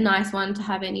a nice one to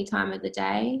have any time of the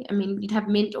day. You'd have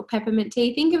mint or peppermint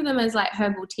tea. Think of them as like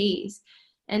herbal teas.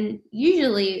 And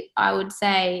usually I would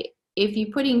say if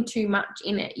you're putting too much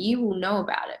in it, you will know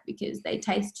about it because they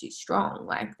taste too strong.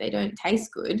 Like, they don't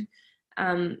taste good.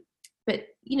 But,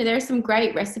 there are some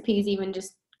great recipes, even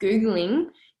just Googling.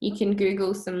 You can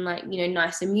Google some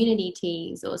nice immunity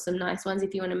teas, or some nice ones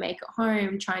if you want to make at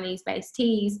home, Chinese-based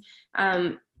teas.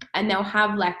 And they'll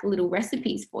have like little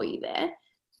recipes for you there.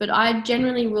 But I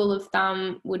generally, rule of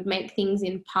thumb, would make things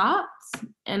in parts,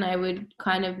 and I would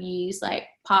kind of use like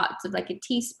parts of like a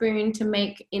teaspoon to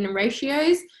make in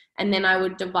ratios. And then I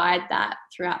would divide that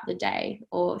throughout the day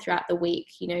or throughout the week,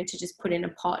 to just put in a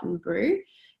pot and brew.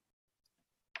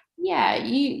 Yeah,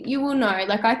 you will know.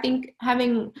 Like, I think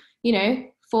having,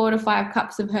 4 to 5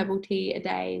 cups of herbal tea a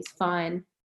day is fine.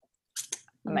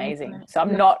 Amazing. So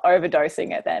I'm not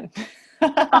overdosing it then.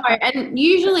 No, and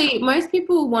usually most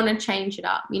people want to change it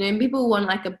up. People want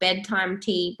like a bedtime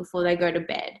tea before they go to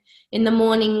bed. In the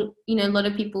morning, a lot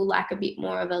of people like a bit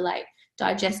more of a like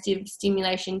digestive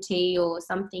stimulation tea or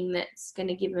something that's going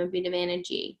to give them a bit of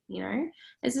energy.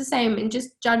 It's the same, and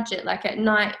just judge it. Like at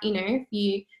night,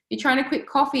 if you're trying to quit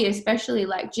coffee, especially,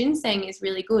 like ginseng is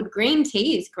really good. Green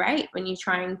tea is great when you're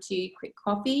trying to quit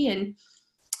coffee. And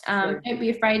don't be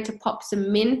afraid to pop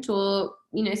some mint or,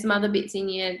 some other bits in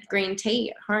your green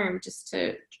tea at home just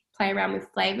to play around with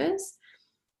flavors.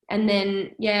 And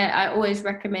then, I always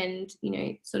recommend,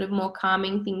 sort of more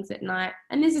calming things at night.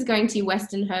 And this is going to your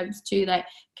Western herbs too, like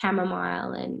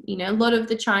chamomile and, a lot of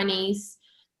the Chinese,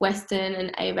 Western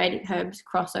and Ayurvedic herbs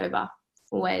cross over.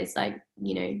 Always, like,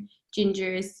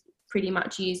 ginger is pretty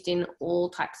much used in all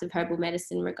types of herbal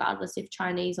medicine, regardless if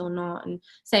Chinese or not. And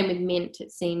same with mint,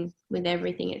 it's seen with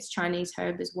everything. It's Chinese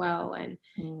herb as well. And,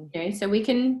 so we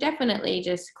can definitely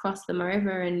just cross them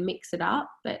over and mix it up.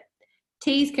 But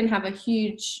teas can have a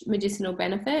huge medicinal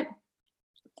benefit.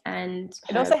 And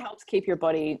it also helps keep your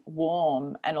body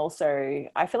warm. And also,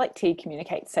 I feel like tea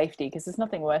communicates safety, because there's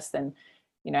nothing worse than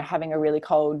having a really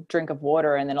cold drink of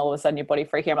water and then all of a sudden your body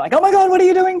freaking out like, oh my God, what are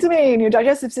you doing to me? And your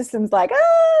digestive system's like,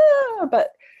 ah. But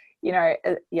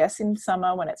yes, in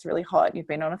summer when it's really hot, you've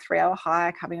been on a 3-hour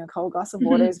hike, having a cold glass of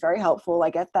water is very helpful. I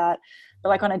get that. But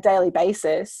like on a daily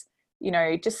basis,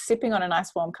 just sipping on a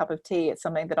nice warm cup of tea, it's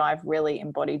something that I've really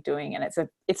embodied doing. And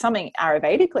it's something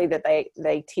Ayurvedically that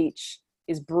they teach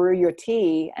is brew your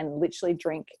tea and literally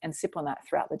drink and sip on that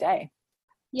throughout the day.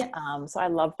 Yeah. So I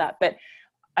love that. But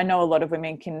I know a lot of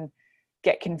women can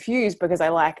get confused because I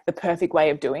like the perfect way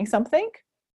of doing something.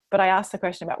 But I asked the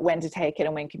question about when to take it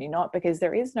and when can you not, because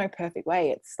there is no perfect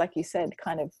way. It's like you said,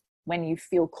 kind of when you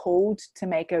feel called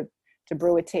to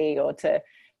brew a tea or to,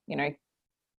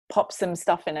 pop some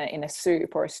stuff in a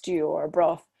soup or a stew or a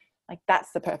broth, like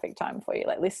that's the perfect time for you.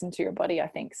 Like listen to your body, I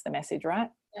think is the message, right?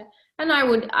 Yeah. And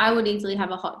I would easily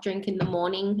have a hot drink in the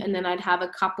morning, and then I'd have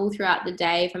a couple throughout the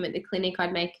day. If I'm at the clinic,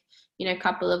 I'd make, a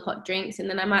couple of hot drinks, and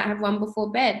then I might have one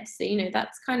before bed. So,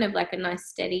 that's kind of like a nice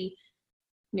steady,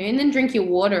 and then drink your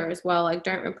water as well. Like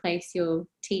don't replace your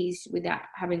teas without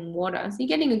having water. So you're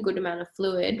getting a good amount of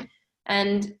fluid.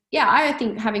 And yeah, I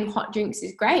think having hot drinks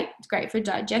is great. It's great for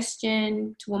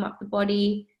digestion, to warm up the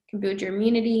body, can build your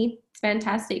immunity. It's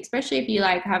fantastic, especially if you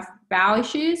like have bowel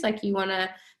issues, like you want to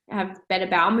have better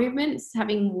bowel movements.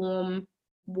 Having warm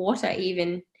water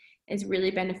even is really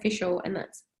beneficial, and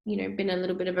that's been a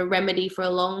little bit of a remedy for a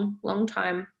long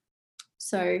time.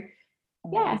 So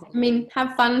yeah, I mean,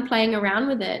 have fun playing around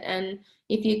with it. And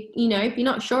if if you're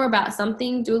not sure about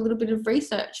something, do a little bit of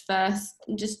research first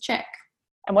and just check.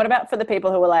 And what about for the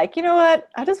people who are like, you know what,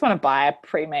 I just want to buy a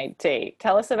pre-made tea?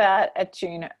 Tell us about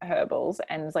Attune Herbals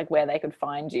and like where they could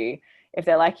find you if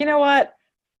they're like, you know what,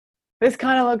 this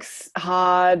kind of looks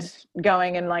hard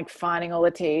going and like finding all the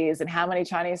teas and how many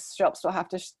Chinese shops do I have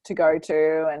to go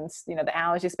to, and the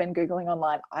hours you spend Googling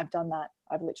online. I've done that.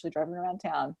 I've literally driven around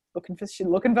town looking for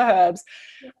herbs.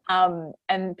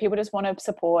 And people just want to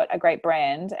support a great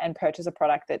brand and purchase a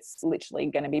product that's literally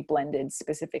going to be blended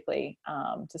specifically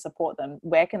to support them.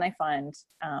 Where can they find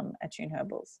Attune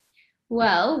Herbals?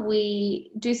 Well,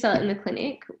 we do sell it in the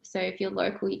clinic. So if you're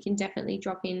local, you can definitely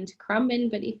drop into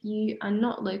Currumbin. But if you are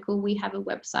not local, we have a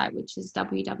website, which is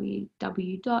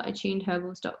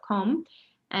www.attunedherbals.com,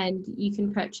 and you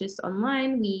can purchase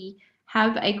online. We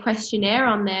have a questionnaire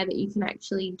on there that you can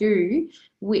actually do,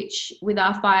 which with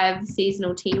our 5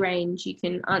 seasonal tea range, you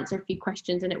can answer a few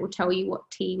questions and it will tell you what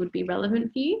tea would be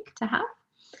relevant for you to have.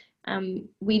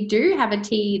 We do have a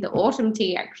tea. The autumn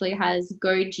tea actually has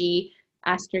goji,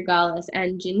 astragalus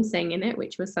and ginseng in it,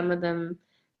 which were some of them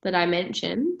that I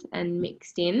mentioned and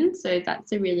mixed in. So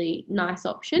that's a really nice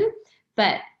option.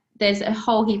 But there's a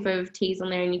whole heap of teas on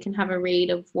there, and you can have a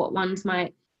read of what ones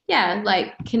might,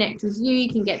 connect with you. You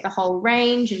can get the whole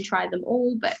range and try them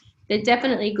all, but they're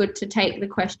definitely good to take the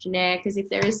questionnaire, because if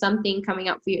there is something coming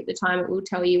up for you at the time, it will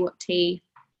tell you what tea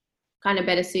kind of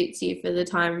better suits you for the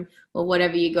time or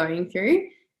whatever you're going through.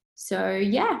 So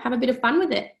yeah, have a bit of fun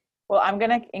with it. Well, I'm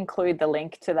going to include the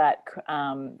link to that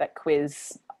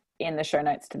quiz in the show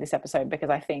notes to this episode, because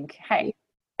I think, hey,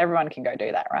 everyone can go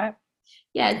do that, right?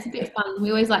 Yeah, it's a bit fun. We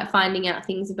always like finding out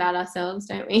things about ourselves,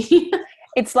 don't we?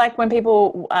 It's like when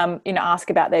people, ask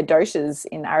about their doshas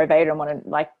in Ayurveda and want to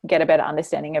like get a better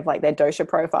understanding of like their dosha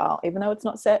profile, even though it's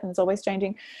not set and it's always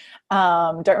changing.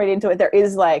 Don't read into it. There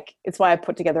is it's why I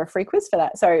put together a free quiz for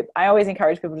that. So I always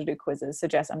encourage people to do quizzes. So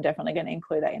Jess, I'm definitely going to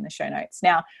include that in the show notes.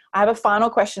 Now, I have a final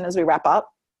question as we wrap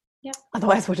up. Yep.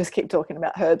 Otherwise, we'll just keep talking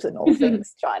about herbs and all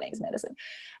things Chinese medicine.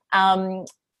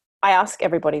 I ask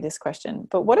everybody this question,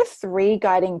 but what are 3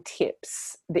 guiding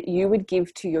tips that you would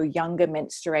give to your younger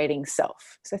menstruating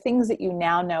self? So things that you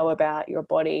now know about your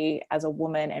body as a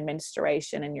woman and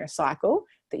menstruation and your cycle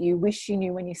that you wish you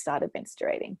knew when you started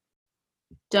menstruating.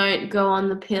 Don't go on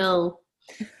the pill.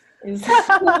 I was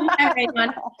lucky.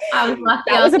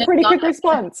 That was a pretty quick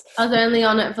response. I was only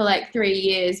on it for like 3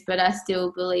 years, but I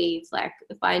still believe, like,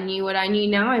 if I knew what I knew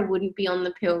now, I wouldn't be on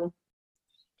the pill.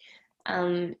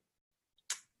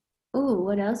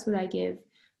 What else would I give?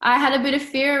 I had a bit of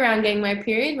fear around getting my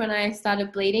period when I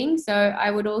started bleeding, so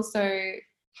I would also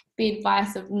be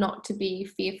advised of not to be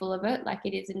fearful of it, like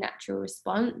it is a natural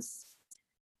response.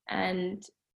 And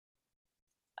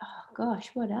oh gosh,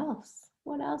 what else?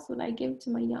 What else would I give to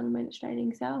my young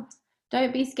menstruating self?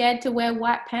 Don't be scared to wear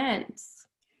white pants.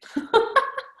 I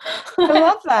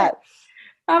love that.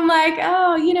 I'm like,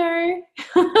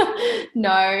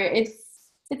 no,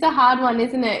 it's a hard one,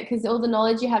 isn't it? Because all the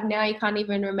knowledge you have now, you can't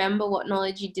even remember what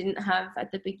knowledge you didn't have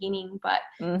at the beginning. But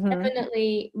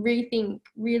definitely rethink,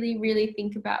 really, really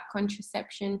think about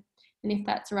contraception, and if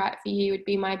that's right for you, would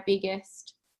be my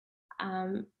biggest,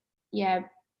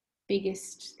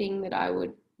 biggest thing that I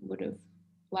would have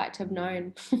liked to have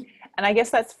known. And I guess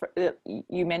that's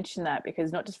you mentioned that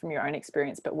because not just from your own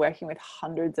experience, but working with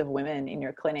hundreds of women in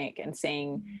your clinic and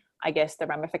seeing, I guess, the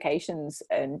ramifications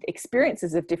and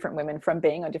experiences of different women from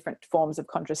being on different forms of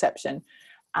contraception.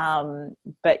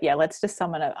 But yeah, let's just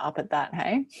sum it up at that,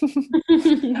 hey?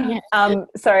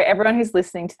 So everyone who's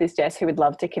listening to this, Jess, who would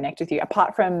love to connect with you,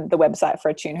 apart from the website for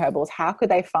Attune Herbals, how could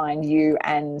they find you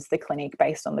and the clinic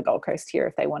based on the Gold Coast here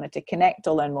if they wanted to connect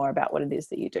or learn more about what it is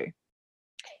that you do?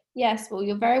 Yes, well,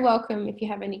 you're very welcome. If you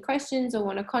have any questions or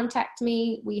want to contact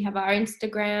me, we have our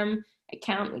Instagram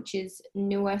account, which is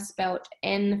Nua, spelt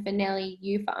N for Nelly,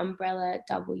 U for umbrella,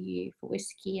 W for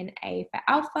whiskey, and A for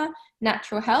alpha,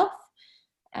 Natural Health.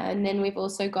 And then we've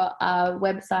also got our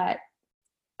website,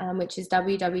 which is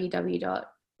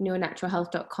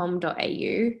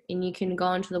www.nuanaturalhealth.com.au, and you can go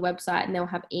onto the website and they'll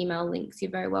have email links.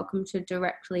 You're very welcome to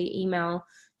directly email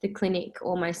the clinic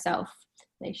or myself.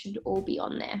 They should all be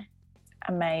on there.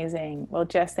 Amazing. Well,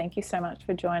 Jess, thank you so much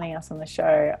for joining us on the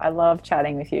show. I love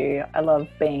chatting with you. I love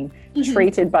being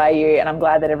treated by you, and I'm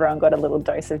glad that everyone got a little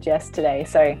dose of Jess today.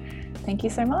 So thank you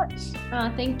so much.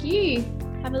 Oh, thank you.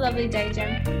 Have a lovely day,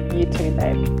 Jem. You too,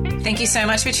 babe. Thank you so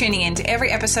much for tuning in to every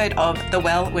episode of the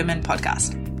Well Women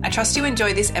podcast. I trust you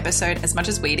enjoyed this episode as much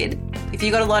as we did. If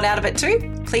you got a lot out of it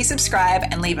too, please subscribe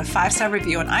and leave a 5-star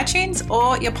review on iTunes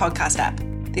or your podcast app.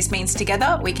 This means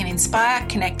together we can inspire,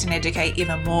 connect, and educate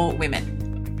even more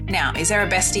women. Now, is there a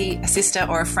bestie, a sister,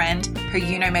 or a friend who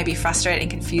you know may be frustrated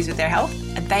and confused with their health?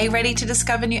 Are they ready to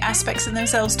discover new aspects of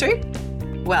themselves too?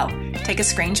 Well, take a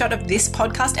screenshot of this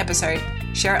podcast episode,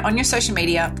 share it on your social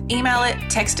media, email it,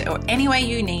 text it, or any way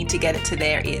you need to get it to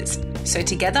their ears. So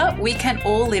together we can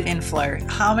all live in flow,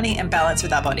 harmony, and balance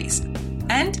with our bodies.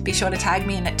 And be sure to tag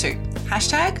me in it too.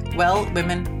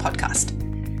 #WellWomenPodcast.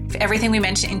 For everything we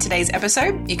mentioned in today's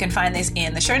episode, you can find this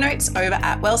in the show notes over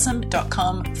at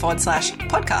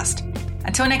wellsome.com/podcast.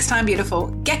 Until next time, beautiful,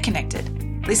 get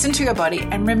connected, listen to your body,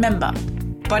 and remember,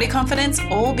 body confidence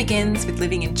all begins with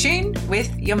living in tune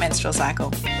with your menstrual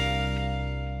cycle.